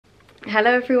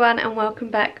Hello everyone and welcome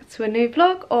back to a new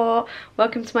vlog, or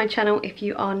welcome to my channel if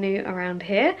you are new around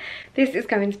here. This is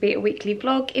going to be a weekly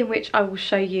vlog in which I will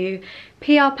show you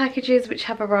PR packages which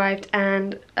have arrived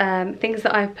and things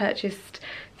that I've purchased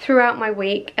throughout my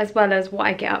week, as well as what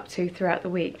I get up to throughout the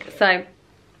week. So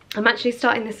I'm actually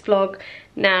starting this vlog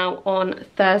now on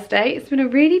Thursday. It's been a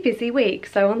really busy week.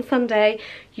 So on Sunday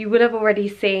you will have already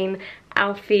seen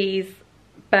Alfie's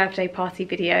birthday party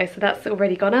video, so that's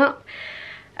already gone up.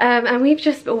 And we've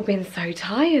just all been so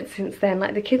tired since then.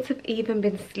 Like, the kids have even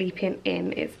been sleeping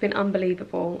in. It's been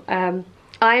unbelievable.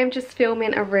 I am just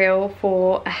filming a reel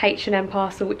for a H&M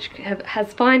parcel which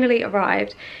has finally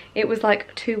arrived. It was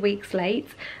like 2 weeks late.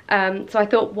 So I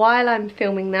thought while I'm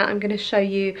filming that, I'm going to show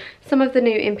you some of the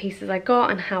new in pieces I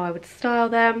got and how I would style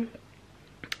them.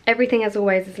 Everything, as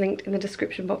always, is linked in the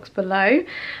description box below.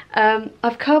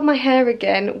 I've curled my hair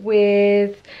again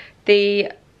with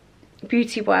the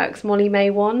Beauty Works Molly May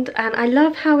wand, and I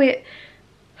love how it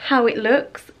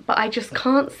looks, but I just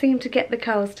can't seem to get the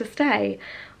curls to stay.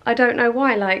 I don't know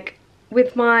why. Like,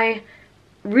 with my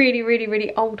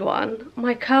really old one,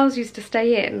 my curls used to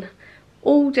stay in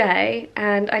all day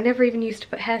and I never even used to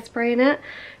put hairspray in it.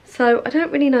 So I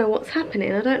don't really know what's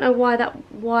happening. I don't know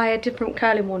why a different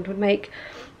curling wand would make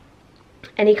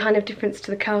any kind of difference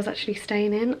to the curls actually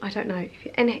staying in. I don't know.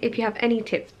 If you have any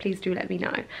tips, please do let me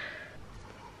know.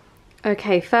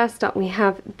 Okay, first up we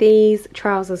have these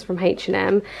trousers from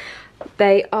H&M.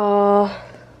 They are,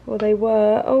 well, they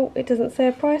were, oh, it doesn't say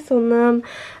a price on them,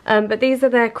 but these are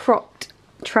their cropped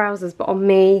trousers, but on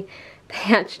me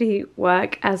they actually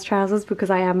work as trousers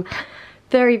because I am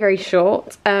very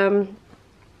short. I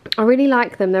really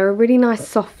like them. They're a really nice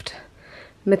soft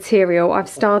material. I've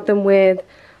styled them with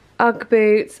Ugg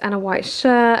boots and a white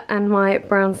shirt and my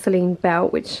brown Celine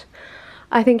Belt, which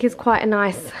I think is quite a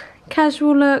nice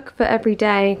casual look for every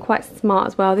day, quite smart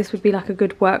as well. This would be like a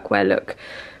good workwear look,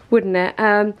 wouldn't it?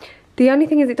 The only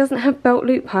thing is it doesn't have belt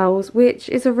loopholes, which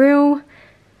is a real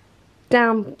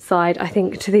downside, I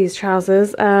think, to these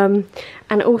trousers. And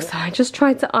also I just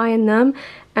tried to iron them,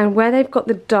 and where they've got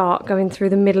the dart going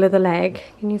through the middle of the leg,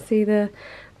 can you see the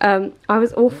I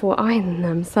was awful at ironing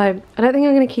them, so I don't think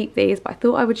I'm going to keep these, but I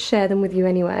thought I would share them with you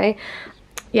anyway.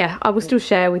 Yeah, I will still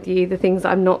share with you the things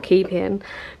that I'm not keeping.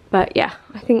 But yeah,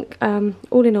 I think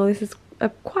all in all this is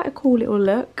quite a cool little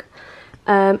look.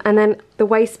 And then the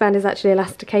waistband is actually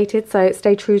elasticated, so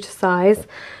stay true to size.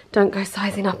 Don't go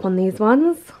sizing up on these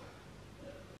ones.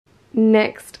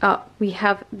 Next up we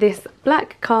have this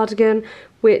black cardigan,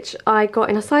 which I got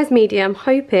in a size medium,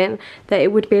 hoping that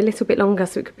it would be a little bit longer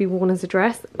so it could be worn as a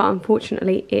dress, but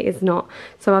unfortunately it is not.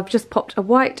 So I've just popped a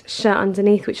white shirt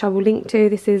underneath, which I will link to.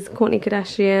 This is Kourtney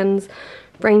Kardashian's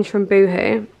range from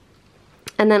Boohoo.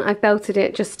 And then I've belted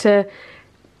it just to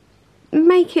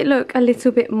make it look a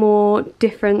little bit more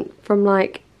different from,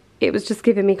 like, it was just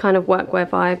giving me kind of workwear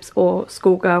vibes or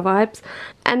schoolgirl vibes.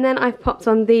 And then I've popped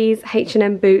on these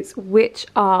H&M boots, which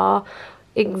are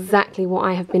exactly what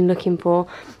I have been looking for.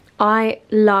 I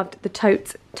loved the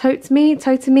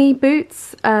Tote-Me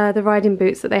boots, the riding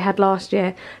boots that they had last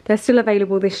year. They're still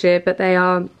available this year, but they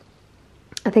are,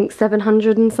 I think,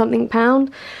 700 and something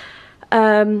pound.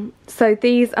 So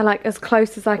these are like as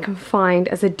close as I can find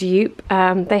as a dupe.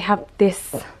 They have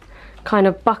this kind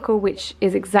of buckle which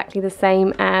is exactly the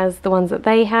same as the ones that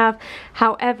they have.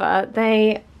 However,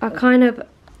 they are kind of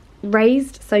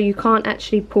raised, so you can't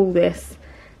actually pull this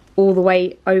all the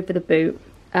way over the boot.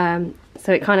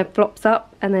 So it kind of flops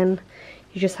up and then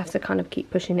you just have to kind of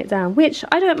keep pushing it down, which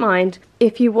I don't mind.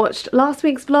 If you watched last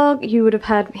week's vlog, you would have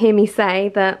heard me say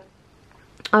that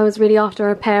I was really after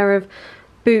a pair of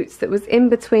boots that was in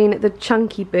between the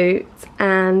chunky boots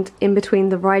and in between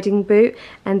the riding boot,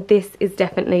 and this is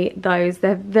definitely those.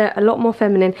 They're a lot more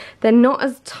feminine. They're not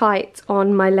as tight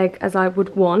on my leg as I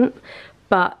would want,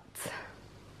 but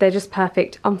they're just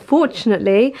perfect.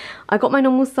 Unfortunately, I got my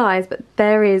normal size, but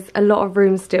there is a lot of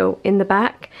room still in the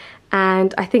back,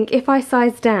 and I think if I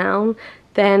size down,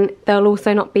 then they'll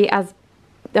also not be as,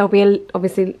 they'll be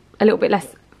obviously a little bit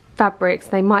less fabrics,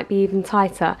 they might be even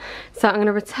tighter. So I'm going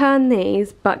to return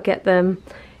these but get them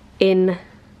in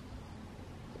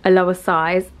a lower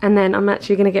size, and then I'm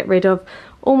actually going to get rid of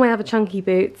all my other chunky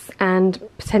boots and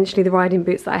potentially the riding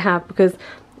boots that I have, because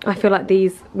I feel like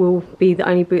these will be the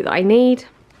only boot that I need.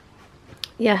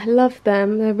 Yeah, love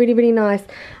them. They're really nice,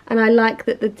 and I like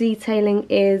that the detailing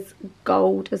is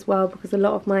gold as well, because a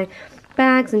lot of my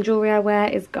bags and jewellery I wear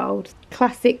is gold.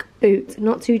 Classic boot,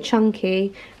 not too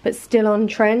chunky but still on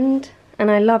trend, and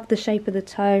I love the shape of the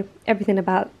toe, everything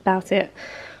about it.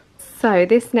 So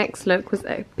this next look was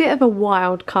a bit of a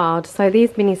wild card. So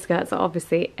these mini skirts are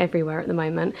obviously everywhere at the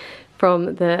moment.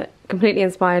 completely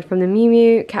inspired from the Miu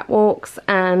Miu catwalks,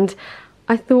 and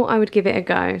I thought I would give it a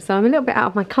go. So I'm a little bit out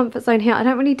of my comfort zone here. I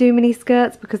don't really do mini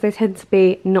skirts because they tend to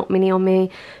be not mini on me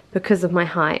because of my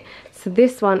height. So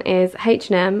this one is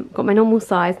H&M, got my normal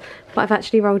size, but I've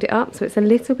actually rolled it up so it's a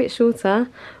little bit shorter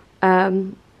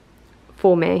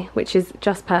for me, which is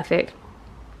just perfect.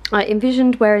 I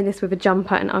envisioned wearing this with a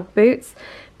jumper and Ugg boots,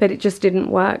 but it just didn't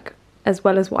work as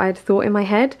well as what I had thought in my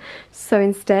head. So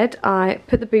instead I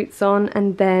put the boots on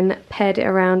and then paired it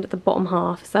around the bottom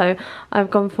half. So I've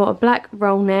gone for a black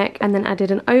roll neck and then added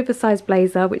an oversized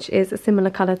blazer, which is a similar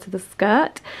colour to the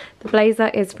skirt. The blazer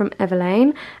is from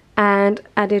Everlane, and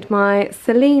added my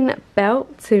Celine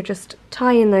Belt to just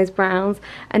tie in those browns,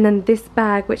 and then this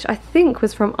bag, which I think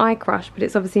was from iCrush, but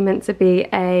it's obviously meant to be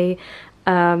a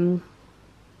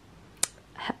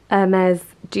Hermes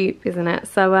dupe, isn't it?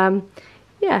 So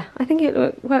yeah, I think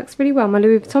it works really well. My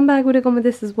Louis Vuitton bag would have gone with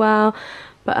this as well,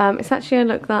 but it's actually a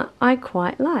look that I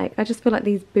quite like. I just feel like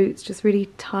these boots just really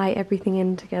tie everything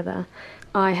in together.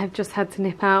 I have just had to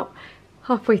nip out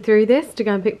halfway through this to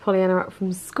go and pick Pollyanna up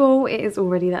from school. It is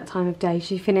already that time of day.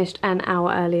 She finished an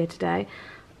hour earlier today.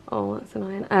 Oh, that's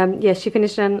annoying. Yeah, she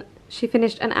finished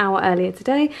an hour earlier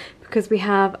today because we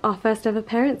have our first ever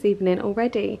parents' evening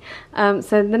already. So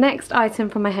the next item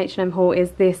from my H&M haul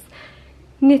is this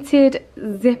knitted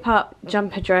zip up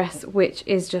jumper dress, which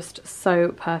is just so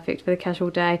perfect for the casual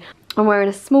day. I'm wearing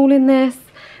a small in this,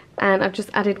 and I've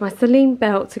just added my Celine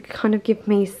Belt to kind of give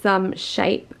me some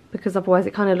shape, because otherwise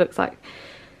it kind of looks like,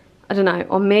 I don't know,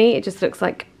 on me it just looks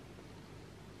like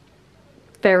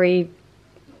very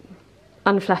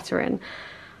unflattering.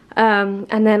 And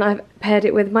then I've paired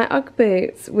it with my Ugg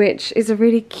boots, which is a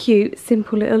really cute,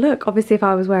 simple little look. Obviously if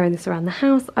I was wearing this around the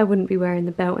house, I wouldn't be wearing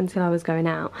the belt until I was going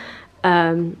out.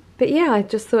 But yeah, I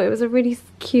just thought it was a really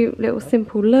cute little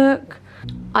simple look.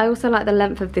 I also like the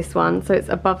length of this one, so it's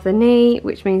above the knee,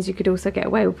 which means you could also get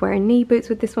away with wearing knee boots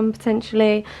with this one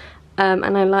potentially.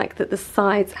 And I like that the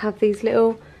sides have these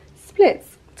little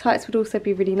splits. Tights would also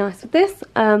be really nice with this.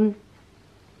 So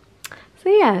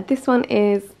yeah, this one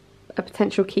is a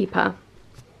potential keeper.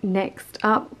 Next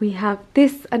up we have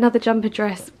this, another jumper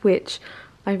dress, which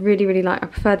I really, really like. I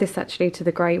prefer this actually to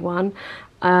the grey one.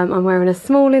 I'm wearing a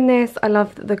small in this. I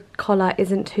love that the collar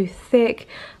isn't too thick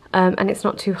and it's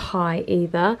not too high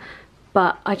either.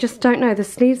 But I just don't know, the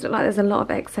sleeves look like there's a lot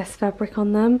of excess fabric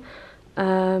on them.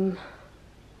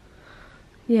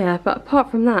 Yeah, but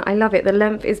apart from that, I love it. The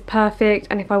length is perfect,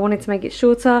 and if I wanted to make it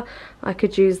shorter, I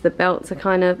could use the belt to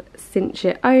kind of cinch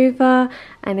it over.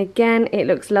 And again, it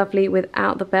looks lovely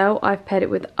without the belt. I've paired it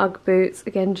with Ugg boots,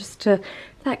 again, just to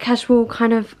that casual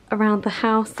kind of around the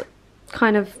house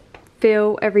kind of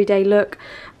feel, everyday look.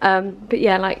 But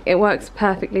yeah, like, it works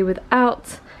perfectly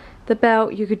without the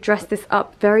belt. You could dress this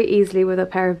up very easily with a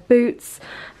pair of boots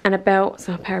and a belt,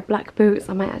 so a pair of black boots.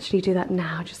 I might actually do that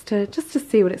now just to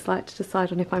see what it's like, to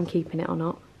decide on if I'm keeping it or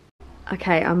not.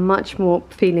 Okay, I'm much more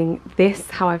feeling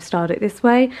this, how I've styled it this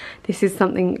way. This is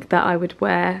something that I would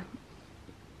wear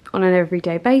on an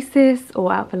everyday basis,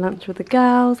 or out for lunch with the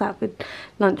girls, out for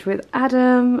lunch with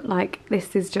Adam. Like,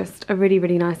 this is just a really,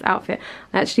 really nice outfit.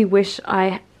 I actually wish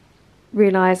I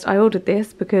realised I ordered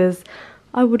this, because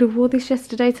I would have wore this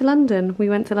yesterday to London. We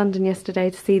went to London yesterday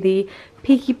to see the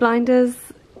Peaky Blinders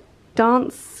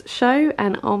dance show,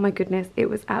 and oh my goodness, it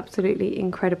was absolutely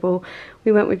incredible.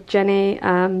 We went with Jenny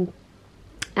and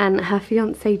her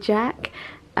fiance Jack,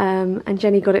 and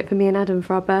Jenny got it for me and Adam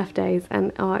for our birthdays,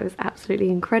 and oh, it was absolutely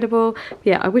incredible.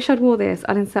 Yeah, I wish I'd wore this.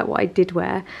 I'll insert what I did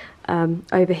wear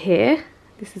over here.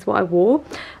 This is what I wore,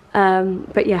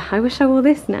 but yeah, I wish I wore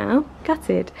this now.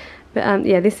 Gutted. But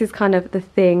yeah, this is kind of the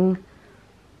thing,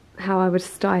 how I would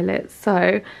style it.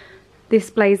 So this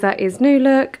blazer is new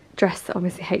look, dress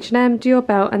obviously H&M, do your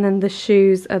belt, and then the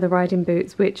shoes are the riding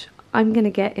boots, which I'm gonna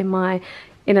get in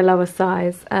a lower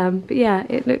size. But yeah,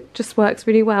 it just works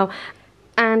really well.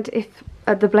 And if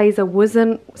the blazer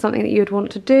wasn't something that you'd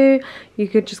want to do, you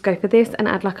could just go for this and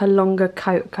add like a longer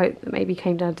coat that maybe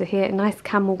came down to here. A nice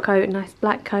camel coat, a nice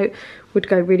black coat would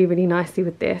go really, really nicely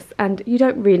with this. And you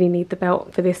don't really need the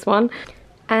belt for this one.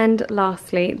 And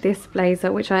lastly, this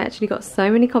blazer, which I actually got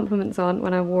so many compliments on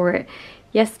when I wore it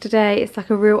yesterday. It's like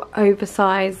a real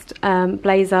oversized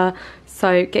blazer,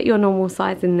 so get your normal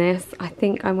size in this. I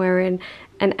think I'm wearing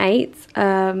an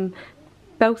 8.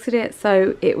 Belted it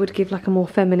so it would give like a more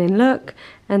feminine look,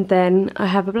 and then I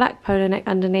have a black polo neck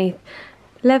underneath,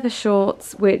 leather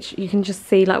shorts, which you can just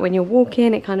see like when you're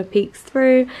walking it kind of peeks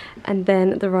through, and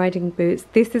then the riding boots.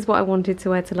 This is what I wanted to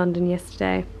wear to London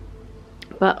yesterday,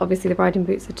 but obviously the riding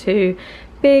boots are too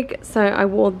big, so I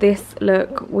wore this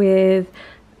look with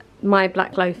my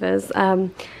black loafers.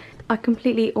 I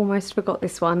completely almost forgot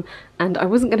this one and I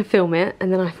wasn't going to film it,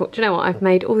 and then I thought, do you know what, I've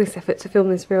made all this effort to film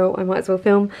this reel, I might as well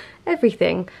film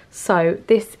everything. So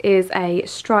this is a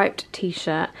striped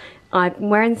t-shirt. I'm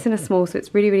wearing this in a small, so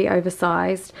it's really, really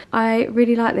oversized. I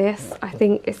really like this. I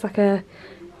think it's like a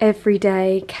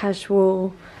everyday,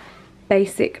 casual,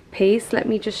 basic piece. Let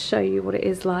me just show you what it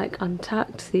is like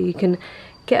untucked so you can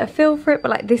get a feel for it.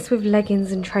 But like this with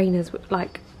leggings and trainers,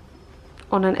 like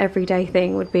on an everyday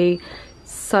thing, would be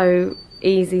so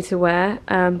easy to wear.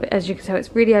 But as you can tell,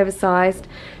 it's really oversized,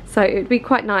 so it would be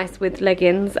quite nice with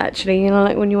leggings actually, you know,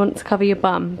 like when you want to cover your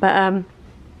bum. But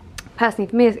personally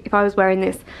for me, if I was wearing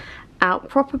this out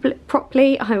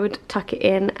properly, I would tuck it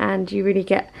in and you really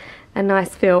get a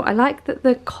nice feel. I like that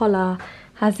the collar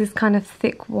has this kind of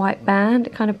thick white band,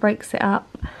 it kind of breaks it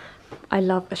up. I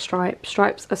love a stripe.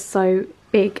 Stripes are so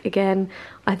big again.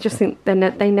 I just think they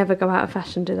never go out of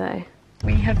fashion, do they?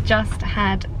 We have just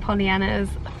had Pollyanna's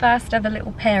first ever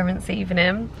little parents'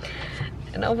 evening,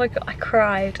 and oh my god, I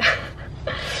cried.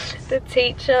 The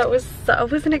teacher was I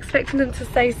wasn't expecting them to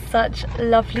say such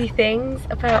lovely things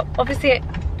about, obviously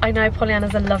I know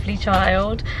Pollyanna's a lovely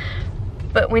child,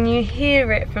 but when you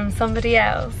hear it from somebody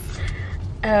else,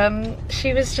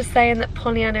 she was just saying that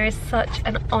Pollyanna is such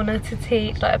an honour to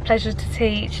teach, like a pleasure to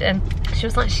teach, and she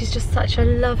was like, she's just such a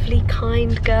lovely,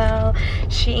 kind girl.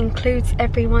 She includes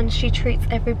everyone, she treats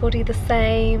everybody the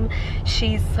same,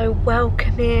 she's so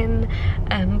welcoming,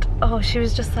 and oh, she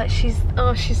was just like, she's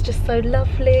just so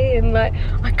lovely. And like,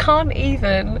 I can't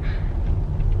even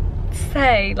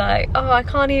say, like, oh, I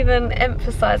can't even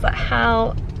emphasise like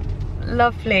how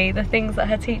lovely the things that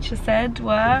her teacher said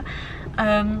were.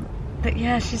 But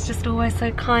yeah, she's just always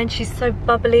so kind, she's so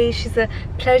bubbly, she's a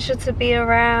pleasure to be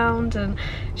around, and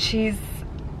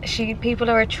people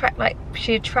are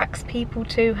she attracts people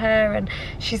to her, and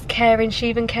she's caring. She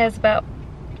even cares about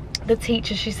the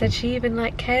teacher. She said she even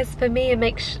like cares for me and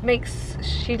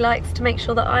she likes to make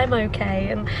sure that I'm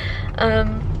okay.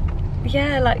 And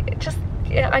yeah, like just,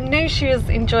 yeah, I knew she was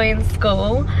enjoying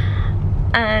school,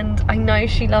 and I know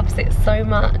she loves it so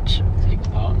much.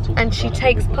 And she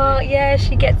takes part, yeah,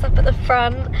 she gets up at the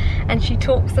front and she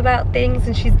talks about things,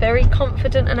 and she's very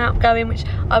confident and outgoing, which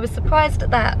I was surprised at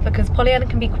that, because Pollyanna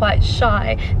can be quite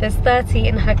shy. There's 30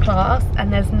 in her class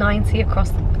and there's 90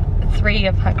 across 3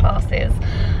 of her classes.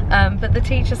 But the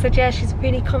teacher said, yeah, she's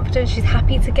really confident, she's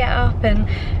happy to get up and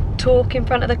talk in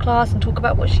front of the class and talk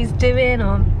about what she's doing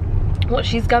or what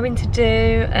she's going to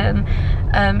do. And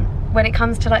when it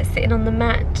comes to like sitting on the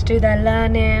mat to do their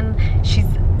learning, she's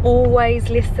always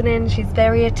listening. She's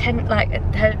very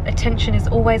her attention is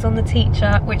always on the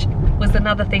teacher, which was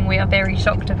another thing we are very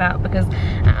shocked about, because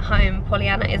at home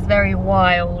Pollyanna is very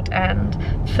wild and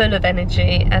full of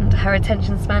energy, and her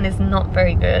attention span is not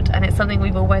very good, and it's something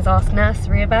we've always asked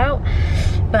nursery about.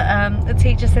 But the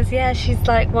teacher says, yeah, she's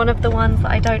like one of the ones that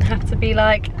I don't have to be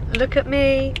like, look at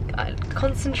me,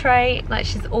 concentrate. Like,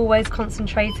 she's always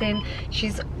concentrating,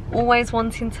 she's always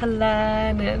wanting to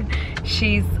learn, and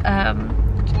she's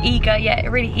eager, yeah,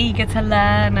 really eager to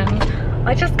learn. And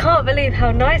I just can't believe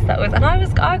how nice that was. And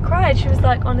I cried. She was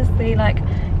like, honestly, like,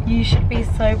 you should be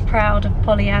so proud of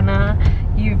Pollyanna,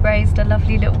 you've raised a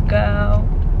lovely little girl.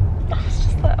 I was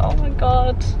just like, oh my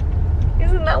god,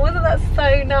 wasn't that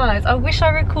so nice? I wish I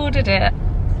recorded it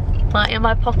like in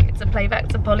my pocket to play back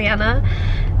to Pollyanna.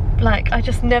 Like, I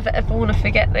just never ever want to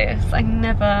forget this.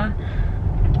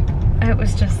 It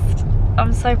was just,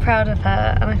 I'm so proud of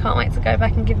her, and I can't wait to go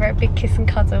back and give her a big kiss and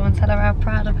cuddle and tell her how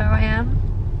proud of her I am.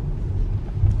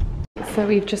 So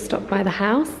we've just stopped by the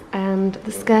house and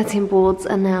the skirting boards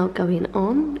are now going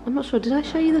on. I'm not sure, did I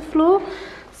show you the floor?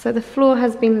 So the floor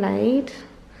has been laid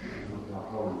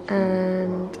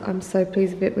and I'm so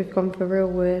pleased with it. We've gone for real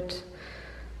wood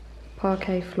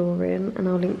parquet flooring, and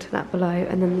I'll link to that below.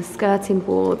 And then the skirting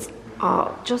boards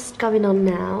are just going on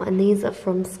now, and these are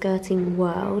from Skirting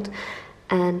World,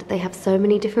 and they have so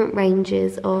many different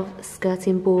ranges of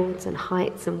skirting boards and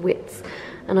heights and widths.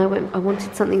 And I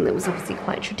wanted something that was obviously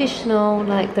quite traditional,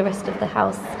 like the rest of the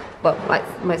house, well, like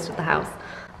most of the house,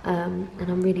 and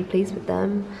I'm really pleased with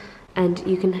them. And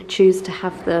you can choose to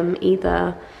have them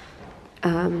either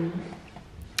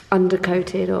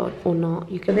undercoated or not.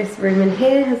 This room in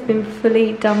here has been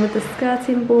fully done with the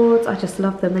skirting boards. I just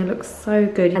love them, they look so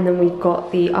good. And then we've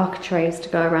got the architraves to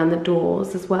go around the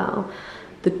doors as well.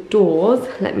 The doors,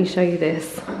 let me show you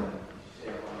this.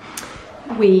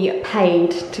 We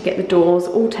paid to get the doors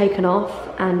all taken off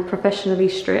and professionally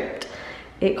stripped.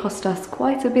 It cost us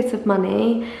quite a bit of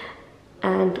money,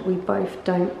 and we both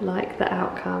don't like the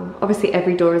outcome. Obviously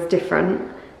every door is different,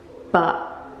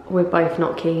 but we're both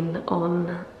not keen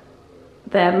on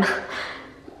them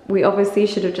we obviously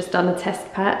should have just done a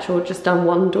test patch or just done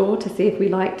one door to see if we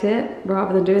liked it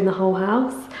rather than doing the whole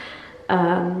house.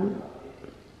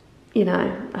 You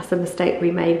know, that's a mistake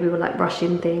we made. We were like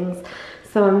rushing things.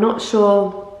 So I'm not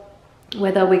sure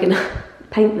whether we're gonna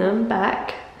paint them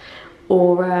back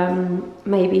or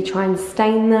maybe try and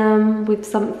stain them with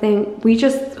something. We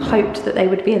just hoped that they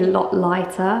would be a lot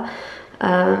lighter.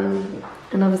 And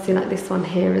obviously like this one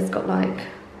here has got like,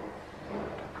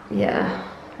 yeah,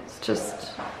 it's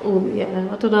just, all, yeah,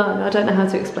 I don't know how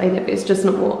to explain it, but it's just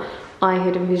not what I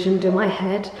had envisioned in my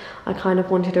head. I kind of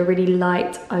wanted a really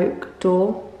light oak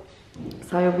door.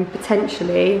 So we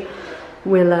potentially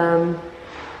will,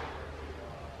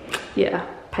 yeah,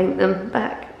 paint them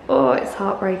back. Oh, it's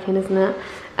heartbreaking, isn't it?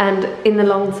 And in the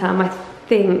long term, I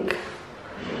think,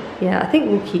 yeah, I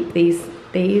think we'll keep these,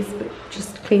 but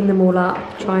just clean them all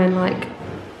up, try and like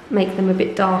make them a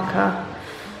bit darker.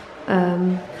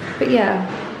 But yeah,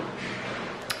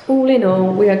 all in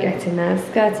all, we are getting there.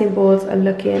 Skirting boards are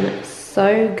looking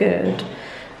so good.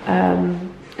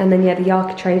 And then yeah, the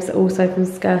architraves are also from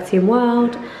Skirting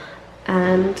World.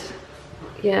 And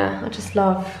yeah, I just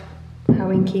love how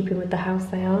in keeping with the house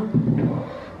they are.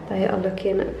 They are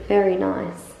looking very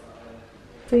nice.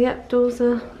 So yep, doors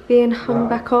are being hung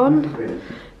back on.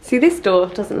 See, this door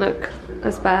doesn't look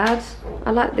as bad.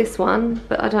 I like this one,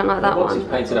 but I don't like that one. Once it's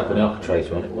painted up an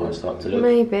architrave one, it might start to look...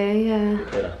 Maybe,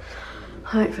 yeah.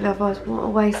 Hopefully, otherwise what a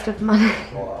waste of money.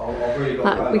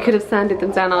 Like, we could have sanded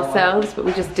them down ourselves, but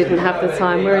we just didn't have the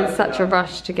time. We're in such a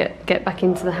rush to get back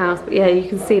into the house. But yeah, you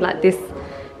can see like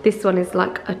this one is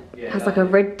like has like a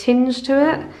red tinge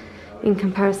to it in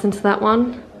comparison to that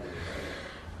one.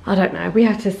 I don't know, we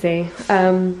have to see.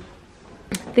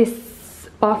 This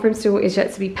bathroom still is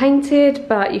yet to be painted,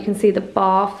 but you can see the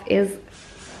bath is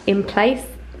in place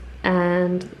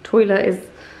and the toilet is,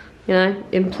 you know,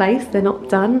 in place. They're not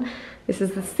done. This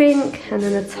is the sink, and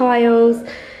then the tiles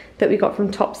that we got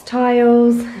from Tops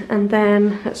Tiles. And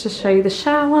then let's just show you the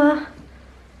shower.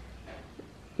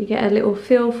 You get a little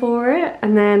feel for it.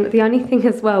 And then the only thing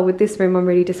as well with this room I'm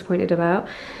really disappointed about,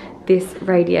 this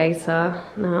radiator.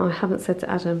 Now, I haven't said to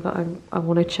Adam, but I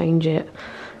want to change it.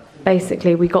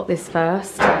 Basically, we got this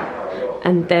first,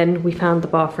 and then we found the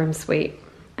bathroom suite.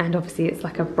 And obviously it's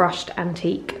like a brushed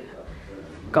antique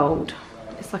gold.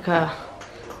 It's like a,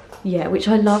 yeah, which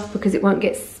I love because it won't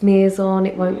get smears on.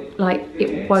 It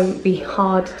won't be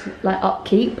hard to like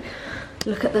upkeep.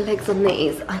 Look at the legs on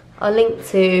these. I'll link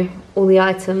to all the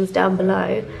items down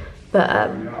below.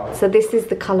 But so this is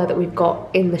the colour that we've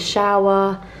got in the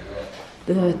shower.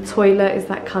 The toilet is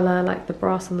that colour, like the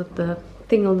brass on the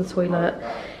thing on the toilet.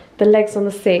 The legs on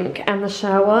the sink and the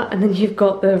shower, and then you've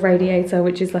got the radiator,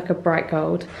 which is like a bright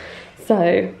gold.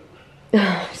 So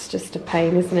it's just a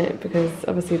pain, isn't it? Because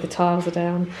obviously the tiles are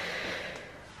down.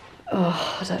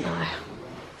 Oh, I don't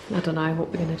know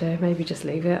what we're gonna do. Maybe just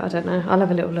leave it, I don't know. I'll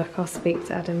have a little look. I'll speak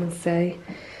to Adam and see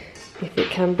if it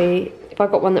can be. If I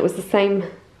got one that was the same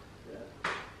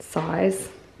size,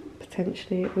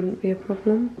 potentially it wouldn't be a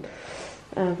problem.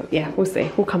 But yeah, we'll see.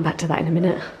 We'll come back to that in a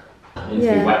minute. It needs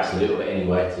to be waxed a little bit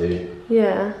anyway too.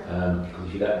 Yeah. Because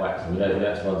if you don't wax them, you know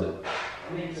that's ones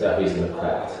that so easily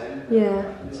cracked. Yeah.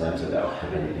 In terms of that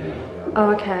happening.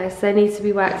 Oh, okay. So they need to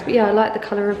be waxed. But yeah, I like the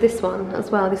colour of this one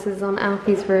as well. This is on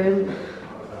Alfie's room.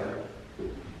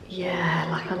 Yeah,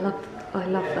 like I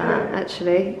love that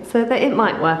actually. So that it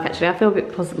might work actually. I feel a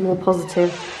bit more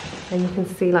positive, and you can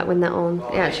see like when they're on,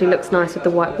 it actually looks nice with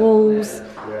the white walls.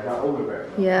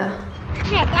 Yeah.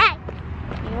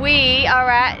 We are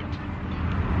at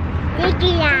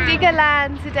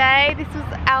Diggerland today. This was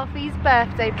Alfie's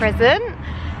birthday present,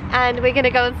 and we're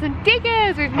gonna go on some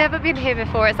diggers. We've never been here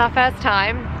before, it's our first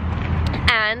time,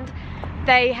 and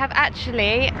they have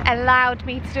actually allowed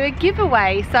me to do a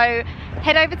giveaway. So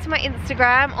head over to my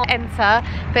Instagram or enter,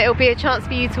 but it'll be a chance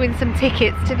for you to win some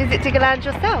tickets to visit Diggerland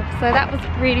yourself. So that was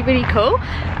really, really cool.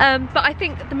 But I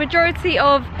think the majority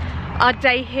of our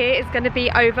day here is going to be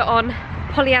over on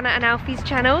Pollyanna and Alfie's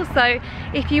channel. So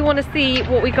if you want to see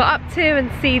what we got up to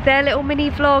and see their little mini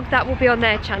vlog, that will be on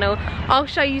their channel. I'll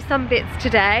show you some bits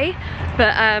today,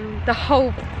 but the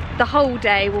whole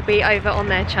day will be over on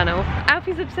their channel.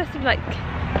 Alfie's obsessed with like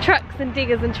trucks and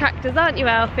diggers and tractors, aren't you,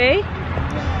 Alfie?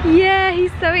 Yeah,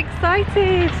 he's so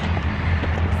excited.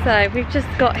 So we've just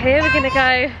got here. We're gonna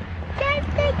go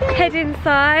head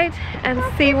inside and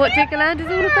see what Diggerland is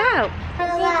all about.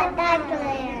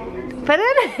 Put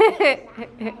it.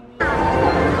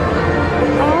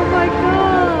 Oh my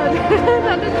god,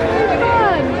 that looks so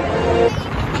fun.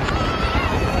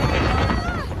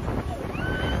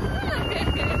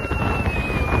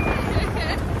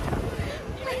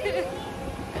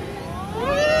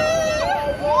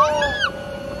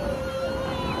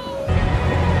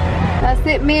 That's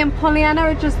it, me and Pollyanna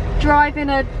are just driving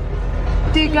a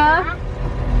digger.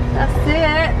 That's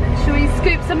it. Shall we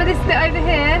scoop some of this bit over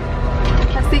here?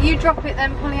 That's it, you drop it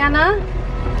then, Pollyanna.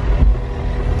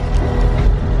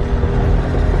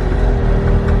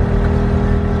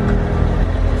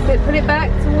 That's it, put it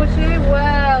back towards you.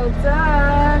 Well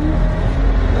done.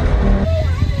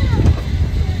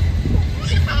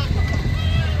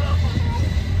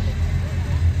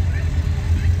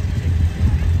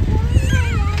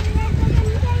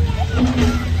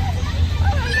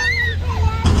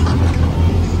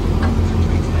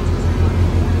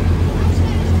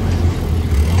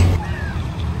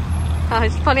 Oh,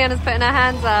 Pollyanna's putting her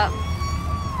hands up.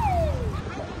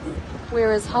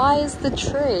 We're as high as the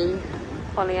tree,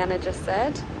 Pollyanna just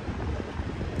said.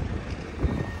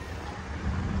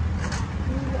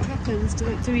 What happens?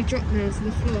 Do we drop now to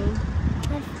the floor?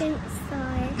 I think so.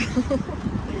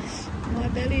 My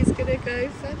belly's gonna go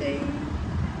funny.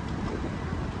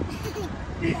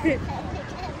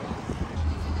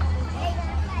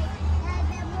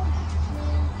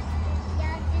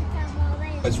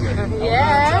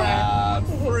 Yeah.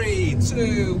 3,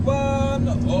 2, 1,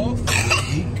 off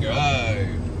we go.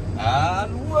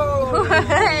 And whoa!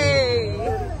 Hey!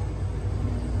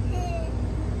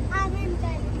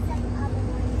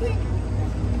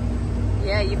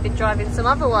 Yeah, you've been driving some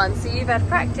other ones, so you've had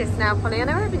practice now,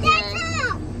 Pollyanna, haven't you?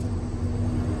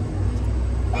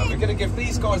 And we're going to give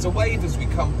these guys a wave as we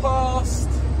come past.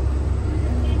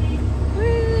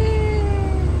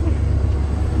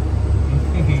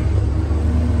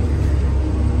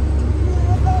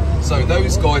 So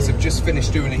those guys have just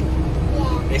finished doing it.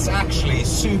 It's actually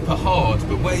super hard,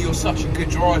 but where you're such a good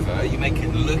driver, you make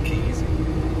it look easy.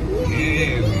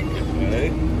 Here we go.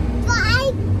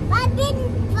 But I've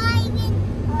been driving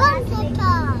bumper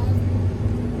cars.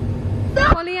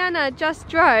 Pollyanna just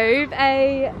drove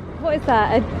a, what is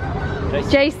that, a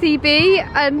JCB,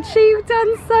 and she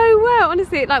done so well,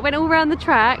 honestly. It like went all around the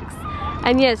tracks,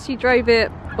 and yes, she drove it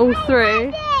all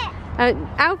through.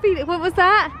 Alfie, what was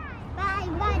that?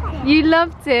 You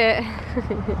loved it.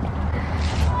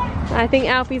 I think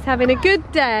Alfie's having a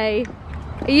good day.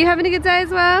 Are you having a good day as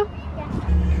well?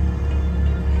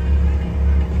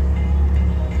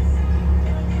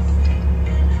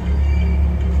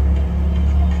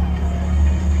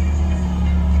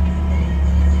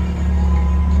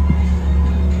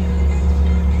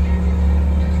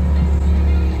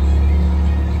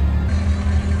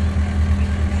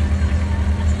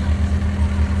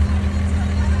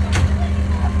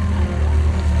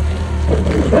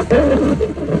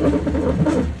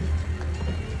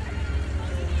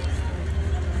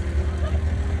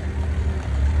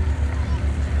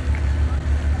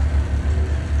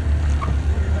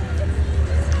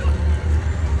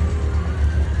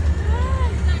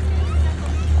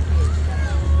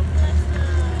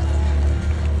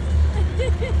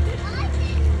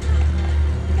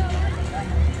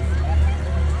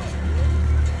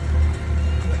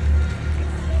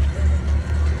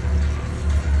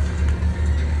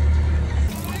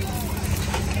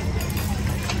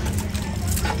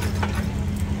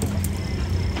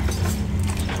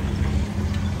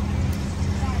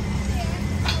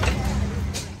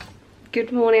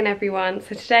 Good morning everyone.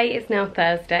 So today is now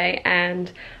Thursday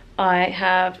and I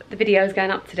have the videos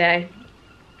going up today,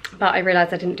 but I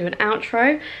realised I didn't do an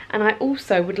outro, and I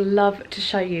also would love to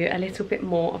show you a little bit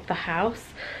more of the house.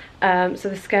 So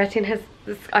the skirting has,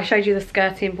 I showed you the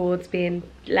skirting boards being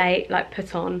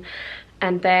put on,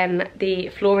 and then the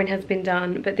flooring has been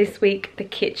done, but this week the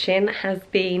kitchen has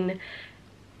been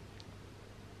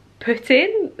put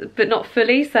in, but not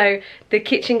fully. So the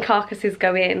kitchen carcasses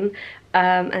go in,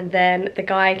 and then the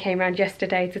guy came around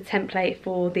yesterday to template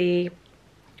for the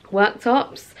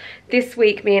worktops. This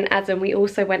week me and Adam, we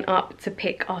also went up to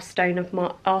pick our stone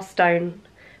for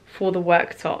the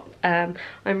worktop.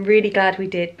 I'm really glad we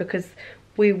did, because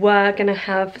we were gonna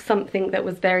have something that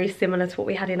was very similar to what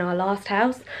we had in our last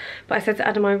house, but I said to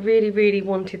Adam I really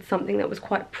wanted something that was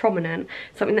quite prominent,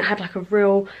 something that had like a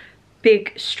real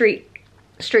big streak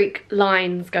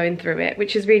lines going through it,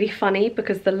 which is really funny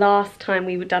because the last time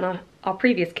we were done our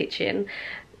previous kitchen,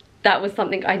 that was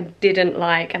something I didn't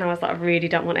like, and I was like, I really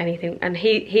don't want anything, and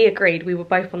he agreed. We were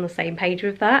both on the same page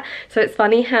with that. So it's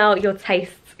funny how your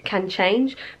tastes can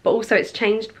change, but also it's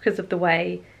changed because of the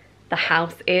way the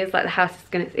house is. Like the house is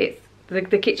gonna,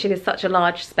 the kitchen is such a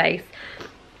large space.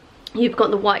 You've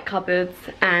got the white cupboards,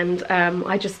 and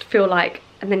I just feel like,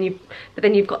 and then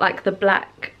you've got like the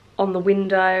black on the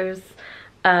windows,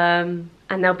 and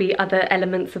there'll be other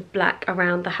elements of black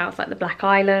around the house, like the black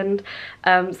island.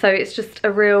 So it's just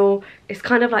a real, it's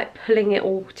kind of like pulling it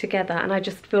all together, and I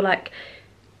just feel like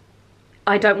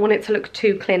I don't want it to look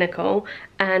too clinical,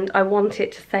 and I want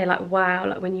it to say like wow,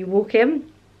 like when you walk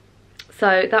in.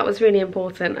 So that was really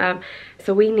important.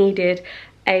 So we needed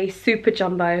a super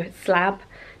jumbo slab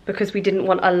because we didn't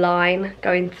want a line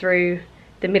going through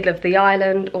the middle of the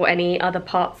island or any other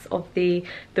parts of the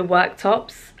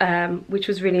worktops, which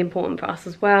was really important for us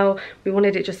as well. We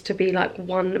wanted it just to be like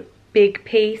one big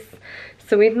piece.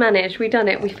 So we've done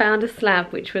it. We found a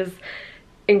slab, which was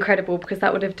incredible because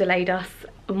that would have delayed us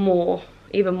more,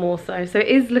 even more so. So it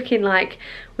is looking like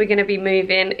we're going to be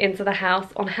moving into the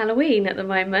house on Halloween at the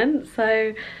moment.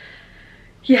 So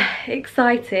yeah,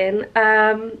 exciting.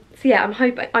 So yeah,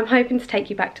 I'm hoping to take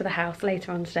you back to the house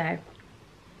later on today.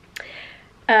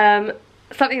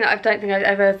 Something that I don't think I've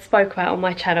ever spoke about on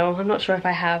my channel, I'm not sure if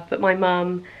I have, but my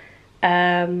mum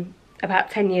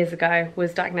about 10 years ago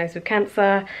was diagnosed with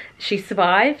cancer. She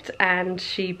survived and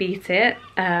she beat it,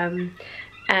 and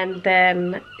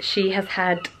then she has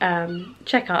had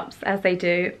checkups, as they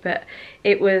do, but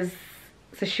it was,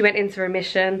 so she went into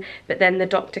remission, but then the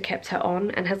doctor kept her on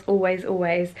and has always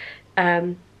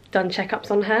done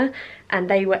checkups on her, and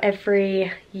they were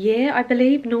every year, I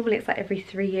believe. Normally it's like every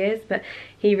 3 years, but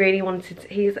he really wanted to,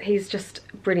 he's just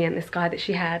brilliant, this guy that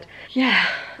she had. Yeah,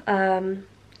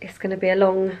 it's gonna be a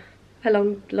long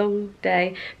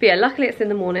day, but yeah, luckily it's in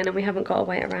the morning and we haven't got to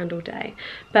wait around all day.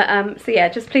 But so yeah,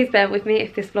 just please bear with me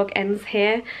if this vlog ends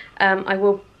here. I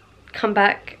will come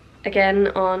back again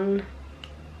on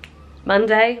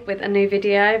Monday with a new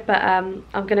video, but I'm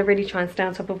gonna really try and stay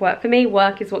on top of work. For me,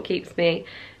 work is what keeps me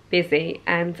busy,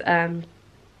 and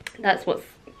that's what's,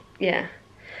 yeah.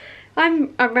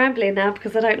 I'm rambling now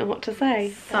because I don't know what to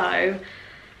say. So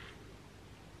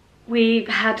we've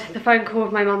had the phone call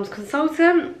with my mum's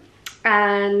consultant,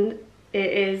 and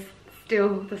it is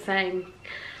still the same.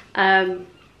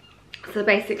 So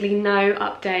basically no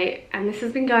update, and this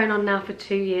has been going on now for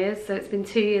 2 years. So it's been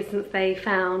 2 years since they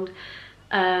found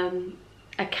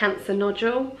a cancer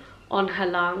nodule on her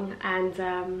lung,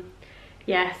 and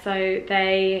yeah, so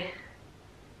I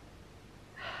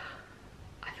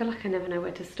feel like I never know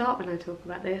where to start when I talk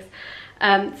about this.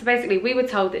 So basically we were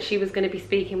told that she was going to be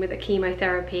speaking with a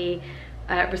chemotherapy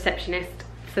receptionist.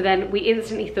 So then we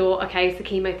instantly thought, okay, so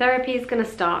chemotherapy is going to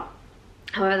start.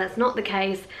 However, that's not the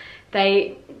case.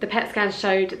 The PET scan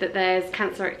showed that there's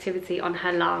cancer activity on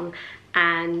her lung,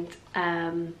 and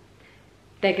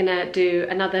they're going to do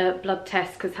another blood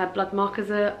test because her blood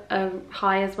markers are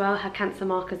high as well. Her cancer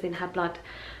markers in her blood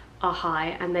are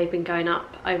high, and they've been going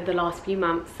up over the last few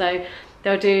months. So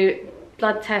they'll do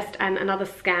blood test and another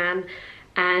scan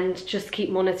and just keep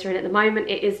monitoring. At the moment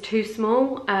it is too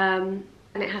small, and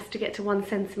it has to get to 1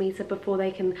 centimetre before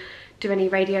they can do any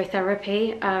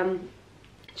radiotherapy,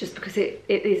 just because it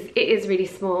is really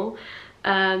small.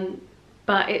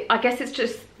 But I guess it's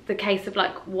just the case of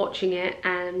like watching it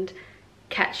and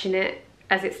catching it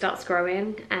as it starts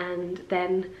growing, and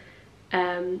then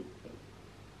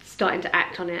starting to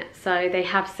act on it. So they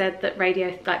have said that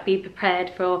be prepared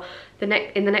for in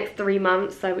the next 3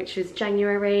 months, so which is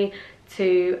January,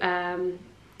 to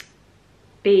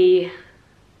be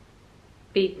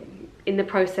in the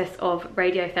process of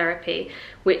radiotherapy,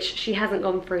 which she hasn't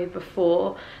gone through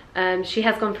before. She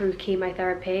has gone through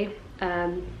chemotherapy,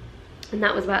 and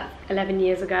that was about 11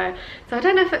 years ago. So I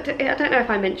don't know if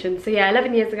I mentioned. So yeah,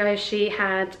 11 years ago she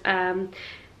had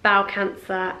bowel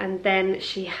cancer, and then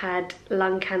she had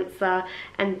lung cancer,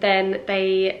 and then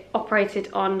they operated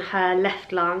on her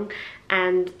left lung,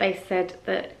 and they said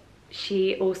that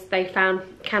they found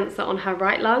cancer on her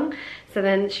right lung. So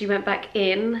then she went back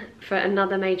in for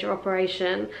another major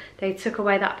operation. They took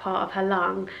away that part of her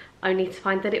lung, only to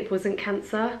find that it wasn't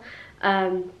cancer.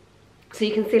 So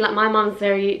you can see, like, my mum's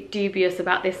very dubious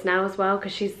about this now as well,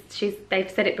 because they've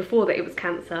said it before that it was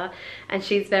cancer, and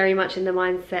she's very much in the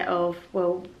mindset of,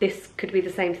 well, this could be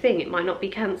the same thing, it might not be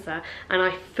cancer. And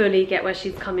I fully get where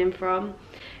she's coming from.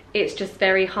 It's just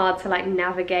very hard to like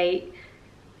navigate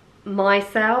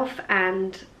myself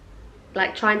and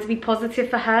like trying to be positive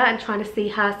for her and trying to see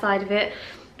her side of it,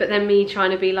 but then me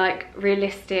trying to be like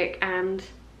realistic. And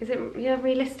is it, yeah,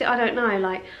 realistic? I don't know,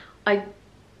 like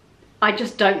I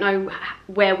just don't know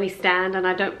where we stand,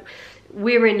 and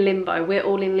we're in limbo, we're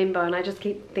all in limbo, and I just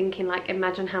keep thinking, like,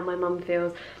 imagine how my mum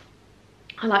feels.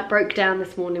 I like broke down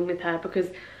this morning with her because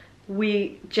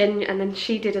and then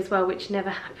she did as well, which never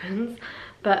happens,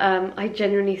 but I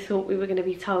genuinely thought we were going to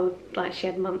be told like she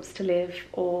had months to live,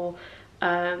 or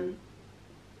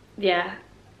yeah,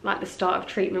 like the start of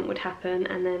treatment would happen.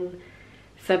 And then,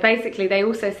 so basically they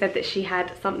also said that she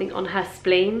had something on her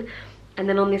spleen, and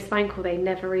then on this phone call they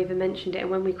never even mentioned it, and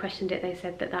when we questioned it they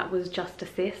said that that was just a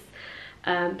cyst.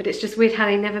 But it's just weird how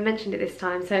they never mentioned it this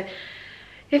time. So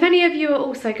If any of you are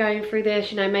also going through this,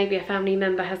 you know, maybe a family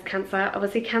member has cancer.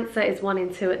 Obviously cancer is 1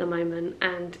 in 2 at the moment,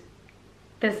 and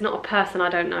there's not a person I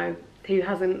don't know who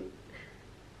hasn't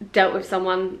dealt with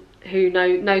someone who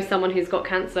knows someone who's got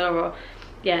cancer. Or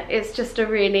yeah, it's just a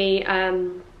really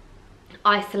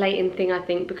isolating thing, I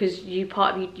think, because you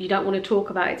don't want to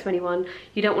talk about it to anyone.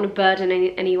 You don't want to burden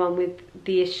anyone with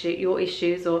your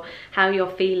issues or how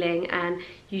you're feeling, and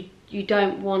you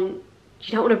don't want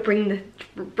to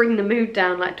bring the mood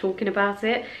down, like, talking about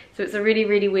it. So it's a really,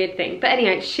 really weird thing. But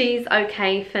anyway, she's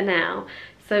okay for now,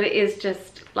 so it is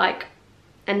just like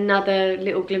another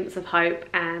little glimpse of hope,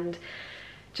 and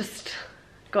just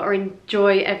got to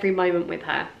enjoy every moment with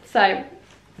her. So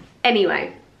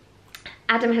anyway,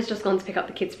 Adam has just gone to pick up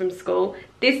the kids from school.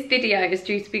 This video is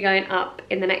due to be going up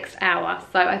in the next hour,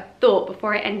 so I thought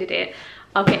before I ended it,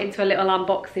 I'll get into a little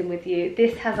unboxing with you.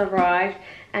 This has arrived,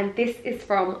 and this is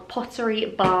from Pottery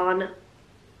Barn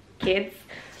Kids.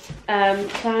 So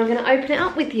I'm gonna open it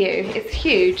up with you. It's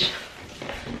huge.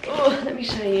 Oh, let me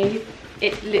show you.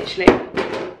 It literally,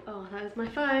 oh, that is my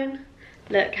phone.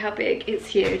 Look how big, it's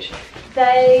huge.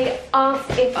 They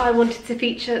asked if I wanted to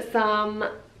feature some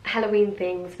Halloween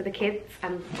things for the kids,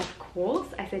 and of course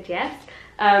I said yes.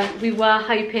 We were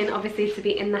hoping obviously to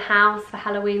be in the house for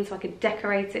Halloween so I could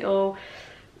decorate it all.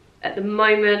 At the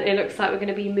moment it looks like we're going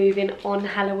to be moving on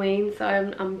Halloween,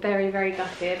 so I'm very, very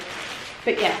gutted.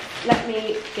 But yeah, let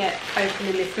me get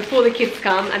opening this before the kids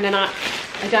come, and then I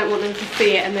don't want them to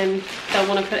see it and then they'll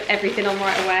want to put everything on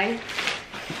right away.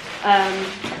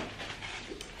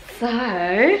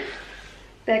 So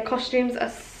their costumes are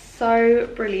so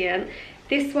brilliant.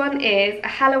 This one is a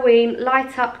Halloween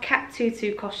light up cat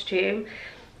tutu costume.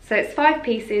 So it's 5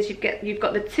 pieces. You've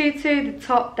got the tutu, the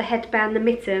top, the headband, the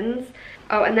mittens.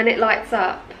 Oh, and then it lights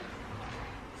up.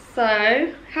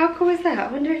 So how cool is that?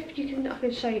 I wonder if I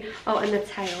can show you. Oh, and the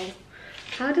tail.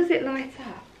 How does it light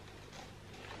up?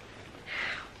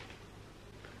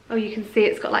 Oh, you can see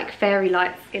it's got like fairy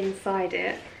lights inside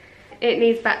it. It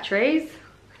needs batteries,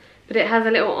 but it has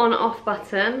a little on-off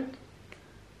button.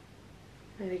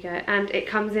 There we go. And it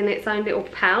comes in its own little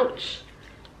pouch,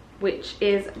 which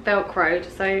is velcroed,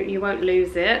 so you won't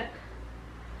lose it.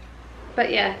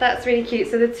 But yeah, that's really cute.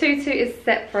 So the tutu is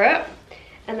separate,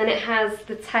 and then it has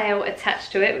the tail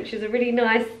attached to it, which is a really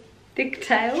nice big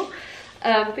tail.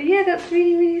 But yeah, that's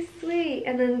really, really sweet.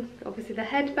 And then obviously the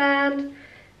headband,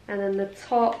 and then the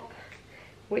top,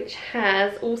 which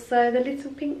has also the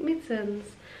little pink mittens.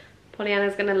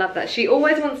 Pollyanna's gonna love that. She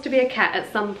always wants to be a cat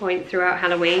at some point throughout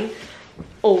Halloween.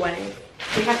 Always.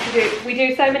 We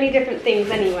do so many different things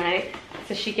anyway,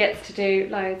 so she gets to do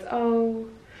loads. Oh,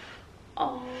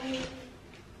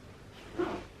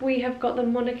 we have got the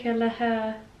Monica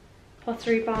Laher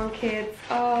Pottery Barn Kids.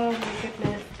 Oh my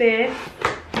goodness, this.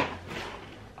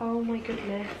 Oh my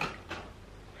goodness.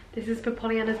 This is for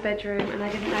Pollyanna's bedroom, and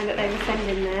I didn't know that they were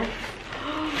sending there.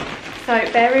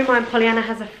 So bear in mind, Pollyanna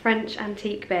has a French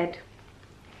antique bed,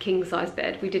 king size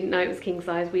bed. We didn't know it was king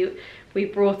size. We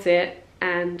brought it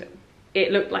and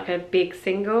it looked like a big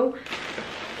single.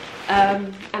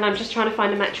 And I'm just trying to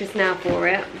find a mattress now for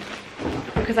it,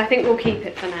 because I think we'll keep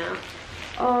it for now.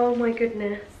 Oh my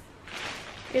goodness.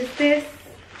 Is this,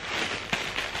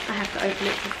 I have to open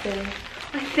it to see.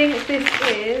 I think this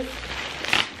is,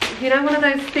 you know, one of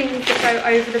those things that go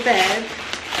over the bed.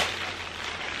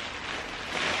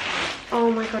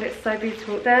 Oh my god, it's so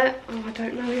beautiful. Oh, I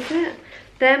don't know, is it?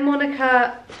 Their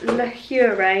Monica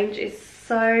Laher range is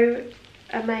so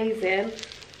amazing.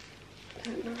 I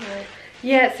don't know.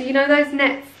 Yeah, so you know those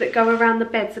nets that go around the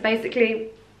bed? So basically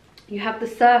you have the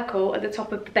circle at the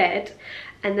top of the bed,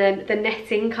 and then the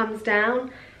netting comes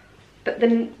down, but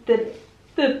then the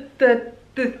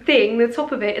thing, the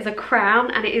top of it is a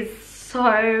crown, and it is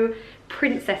so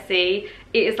princessy.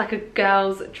 It is like a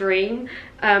girl's dream.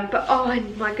 But oh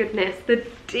my goodness, the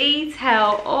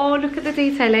detail. Oh, look at the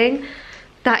detailing.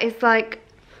 That is like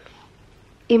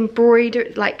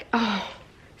embroidered, like, oh,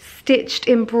 stitched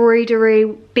embroidery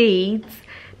beads.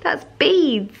 That's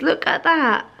beads, look at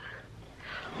that.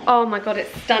 Oh my god,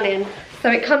 it's stunning. So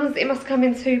it must come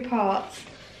in 2 parts.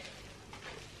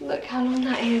 Look how long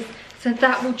that is. So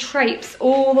that will traipse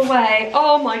all the way.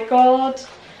 Oh my god.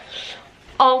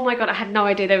 Oh my god, I had no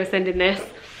idea they were sending this.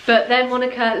 But then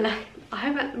Monica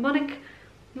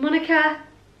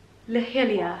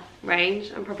Laher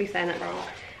range, I'm probably saying that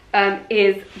wrong,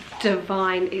 is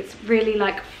divine. It's really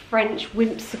like French,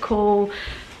 whimsical,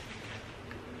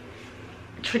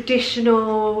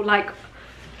 traditional, like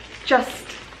just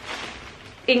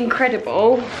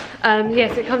incredible.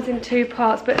 Yes, it comes in 2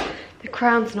 parts, but the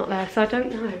crown's not there, so I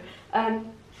don't know.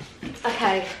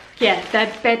 Okay, yeah,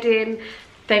 their bedding,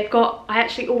 they've got, I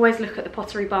actually always look at the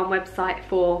Pottery Barn website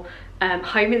for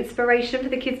home inspiration for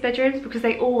the kids' bedrooms, because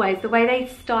they always, the way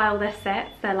they style their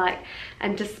sets, they're like,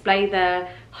 and display their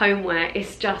homeware,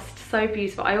 is just so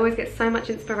beautiful. I always get so much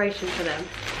inspiration for them.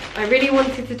 I really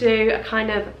wanted to do a kind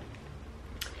of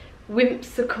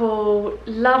whimsical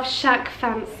Love Shack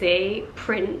fancy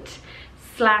print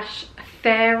slash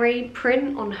fairy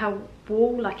print on her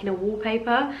wall, like in a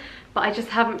wallpaper, but I just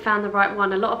haven't found the right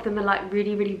one. A lot of them are like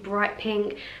really, really bright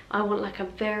pink. I want like a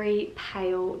very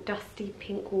pale, dusty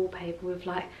pink wallpaper with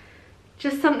like,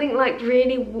 just something like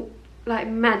really like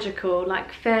magical,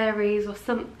 like fairies or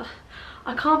some,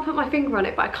 I can't put my finger on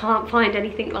it, but I can't find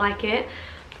anything like it.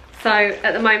 So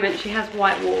at the moment she has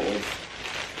white walls,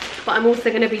 but I'm also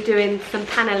going to be doing some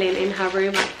paneling in her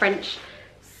room, like French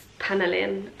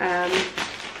paneling.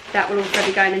 That will also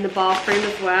be going in the bathroom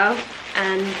as well,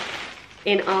 and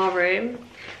in our room.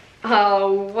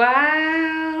 Oh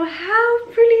wow, how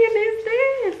brilliant is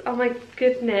this? Oh my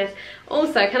goodness.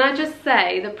 Also, can I just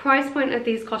say, the price point of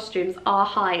these costumes are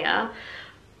higher,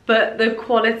 but the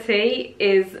quality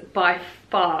is by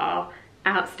far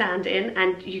outstanding,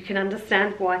 and you can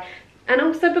understand why. And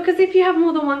also because if you have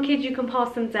more than one kid, you can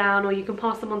pass them down, or you can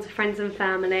pass them on to friends and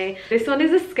family. This one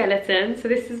is a skeleton, so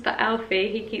this is for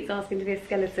Alfie. He keeps asking to be a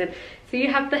skeleton. So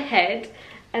you have the head,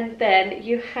 and then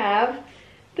you have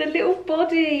the little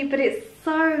body, but it's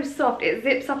so soft. It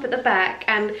zips up at the back,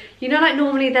 and you know, like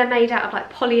normally they're made out of like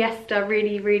polyester,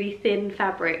 really, really thin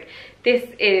fabric. This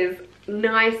is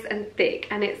nice and thick,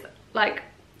 and it's like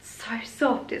so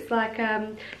soft. It's like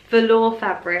velour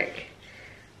fabric.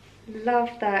 Love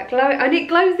that. Glow, and it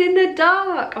glows in the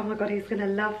dark. Oh my god, he's gonna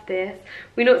love this.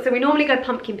 We normally go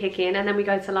pumpkin picking, and then we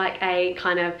go to like a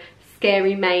kind of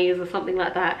scary maze or something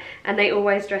like that, and they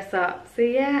always dress up. So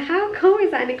yeah, how cool is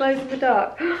that? And it glows in the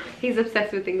dark. He's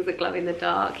obsessed with things that glow in the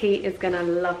dark. He is gonna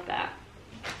love that.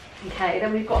 Okay,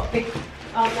 then we've got a big,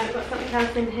 oh no, we've got something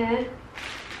else in here.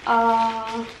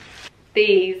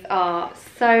 These are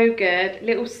so good.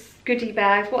 Little goodie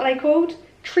bags. What are they called?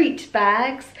 Treat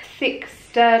bags. Thick,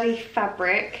 sturdy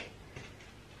fabric,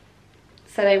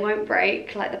 so they won't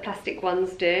break like the plastic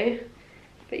ones do.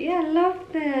 But yeah,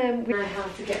 love them. We know how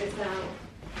to get this out.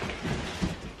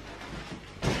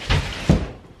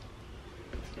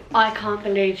 I can't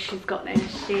believe she's got this.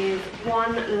 She is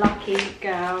one lucky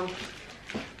girl.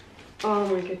 Oh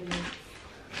my goodness.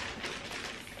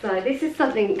 So this is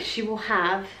something she will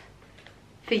have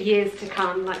for years to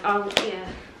come. Like, oh yeah.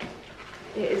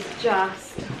 It is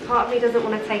just, part of me doesn't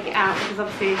want to take it out because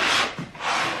obviously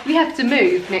we have to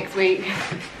move next week.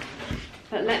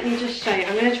 But let me just show you.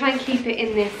 I'm going to try and keep it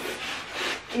in this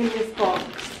box.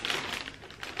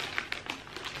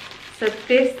 So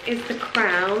this is the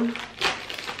crown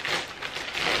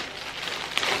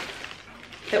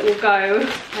that will go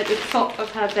at the top of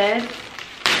her bed.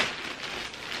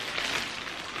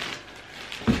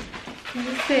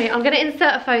 Let's see. I'm going to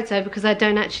insert a photo because I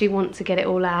don't actually want to get it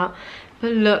all out.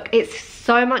 But look, it's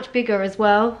so much bigger as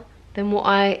well than what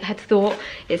I had thought.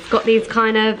 It's got these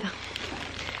kind of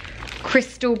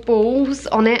crystal balls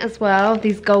on it as well.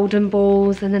 These golden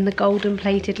balls, and then the golden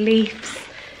plated leaves.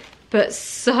 But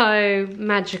so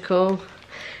magical.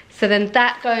 So then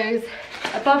that goes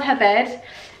above her bed,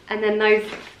 and then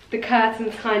the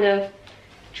curtains kind of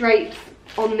drapes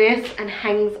on this and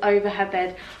hangs over her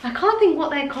bed. I can't think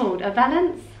what they're called. A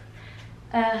valance?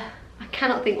 I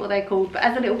cannot think what they're called, but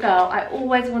as a little girl I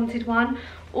always wanted one,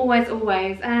 always,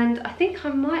 and I think I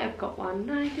might have got one.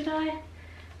 No, did I?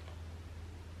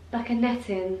 Like a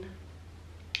netting,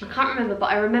 I can't remember, but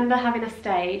I remember having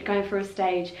going through a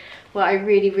stage where I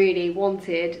really, really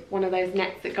wanted one of those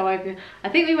nets that go over. I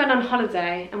think we went on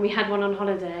holiday and we had one on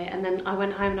holiday, and then I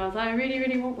went home and I was like, I really,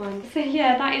 really want one. So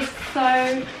yeah, that is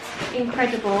so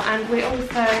incredible. And we've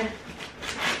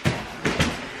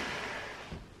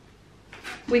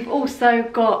also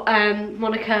got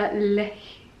Monica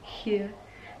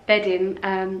bedding,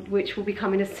 which will be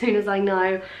coming as soon as I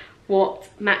know what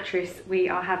mattress we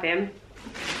are having.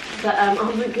 But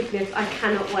oh my goodness, I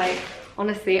cannot wait.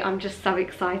 Honestly, I'm just so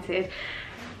excited.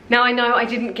 Now I know I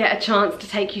didn't get a chance to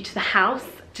take you to the house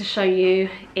to show you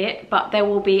it, but there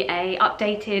will be a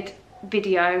updated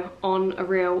video on a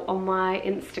reel on my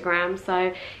Instagram.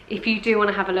 So if you do want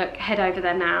to have a look, head over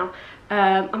there now.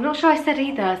 I'm not sure I said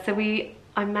either, so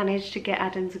I managed to get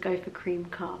Adam to go for cream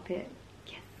carpet.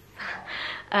 Yes.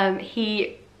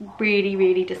 He really,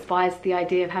 really despised the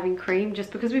idea of having cream,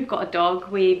 just because we've got a dog,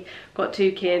 we've got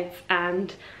 2 kids,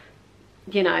 and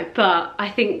you know, but I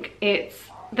think it's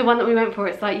the one that we went for.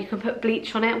 It's like you can put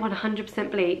bleach on it,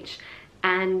 100% bleach,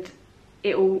 and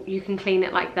you can clean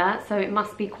it like that, so it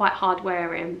must be quite hard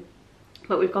wearing.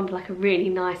 but we've gone for like a really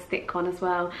nice thick one as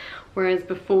well. Whereas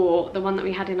before, the one that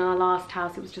we had in our last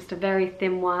house, it was just a very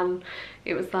thin one.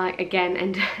 It was like, again,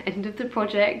 end of the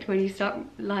project, when you start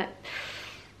like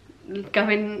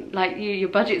going, like your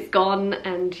budget's gone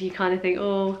and you kind of think,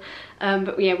 oh,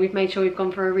 but yeah, we've made sure we've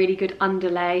gone for a really good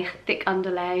underlay, thick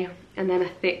underlay, and then a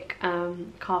thick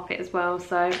carpet as well.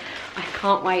 So I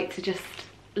can't wait to just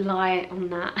lie on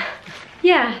that.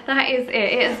 Yeah, that is it.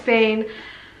 It has been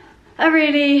a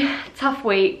really tough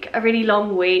week, a really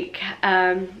long week.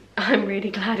 I'm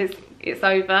really glad it's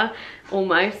over,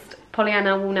 almost.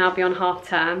 Pollyanna will now be on half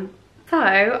term. So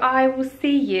I will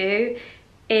see you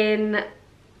in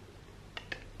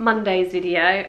Monday's video.